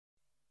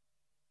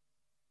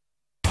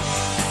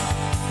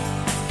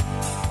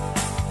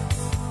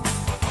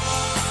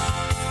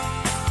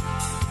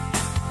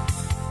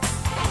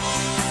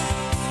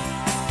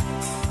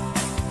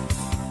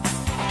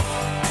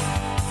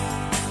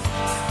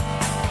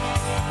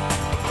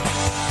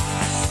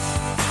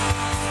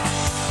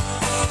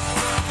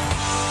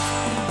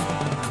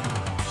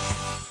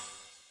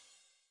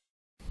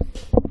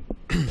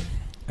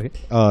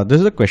This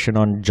is a question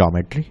on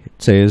geometry.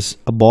 It says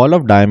a ball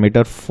of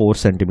diameter 4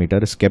 centimeter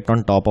is kept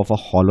on top of a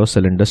hollow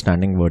cylinder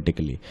standing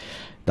vertically.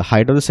 The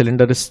height of the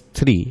cylinder is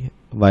 3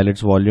 while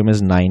its volume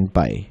is 9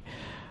 pi.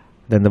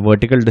 Then the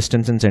vertical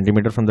distance in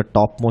centimeter from the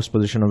topmost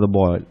position of the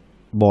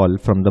ball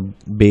from the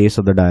base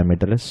of the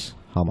diameter is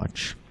how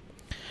much?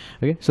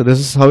 Okay, so this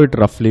is how it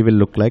roughly will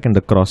look like in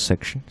the cross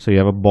section. So you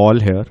have a ball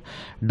here,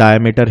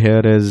 diameter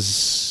here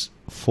is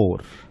 4.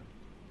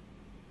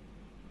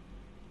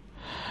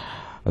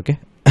 Okay,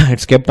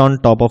 it's kept on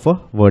top of a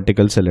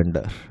vertical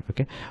cylinder.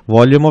 Okay,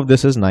 volume of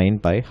this is 9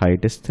 pi,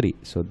 height is 3.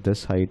 So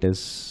this height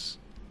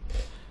is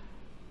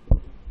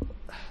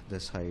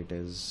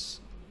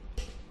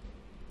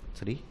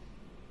 3.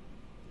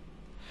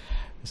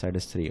 This side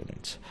is 3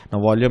 units. Now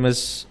volume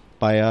is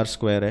pi r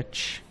square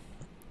h,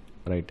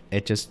 right?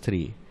 H is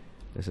 3.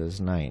 This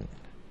is 9,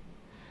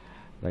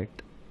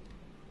 right?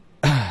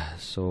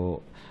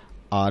 So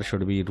r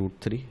should be root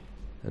 3.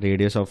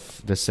 Radius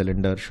of this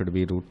cylinder should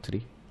be root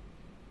 3.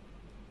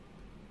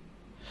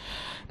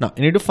 Now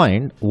you need to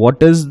find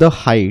what is the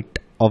height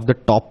of the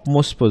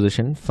topmost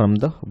position from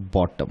the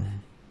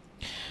bottom.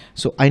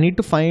 So I need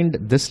to find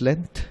this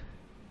length.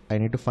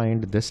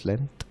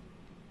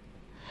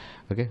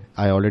 Okay,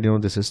 I already know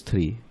this is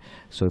 3.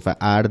 So if I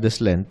add this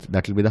length,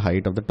 that will be the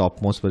height of the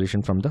topmost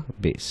position from the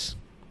base.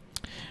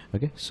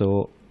 Okay,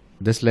 so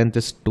this length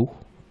is 2.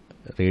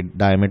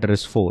 Diameter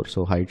is 4.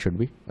 So height should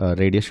be,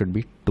 radius should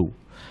be 2.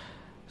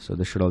 So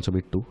this should also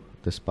be 2.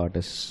 This part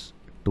is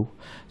 2.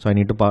 So I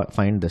need to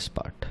find this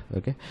part.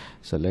 Okay,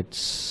 so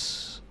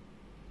let's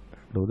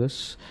do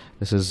this.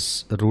 This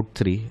is root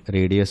 3.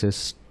 Radius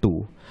is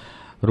 2.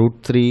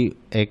 Root 3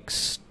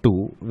 x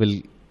 2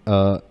 will,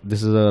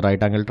 this is a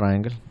right angle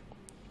triangle.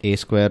 A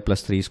square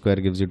plus 3 square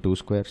gives you 2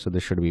 square. So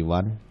this should be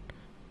 1.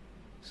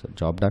 So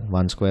job done.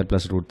 1 square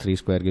plus root 3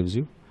 square gives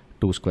you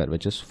 2 square,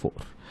 which is 4.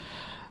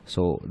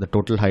 So the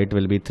total height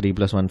will be 3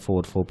 plus 1,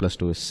 4. 4 plus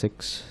 2 is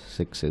 6.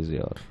 6 is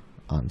your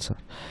answer.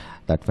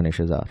 That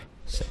finishes our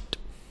set.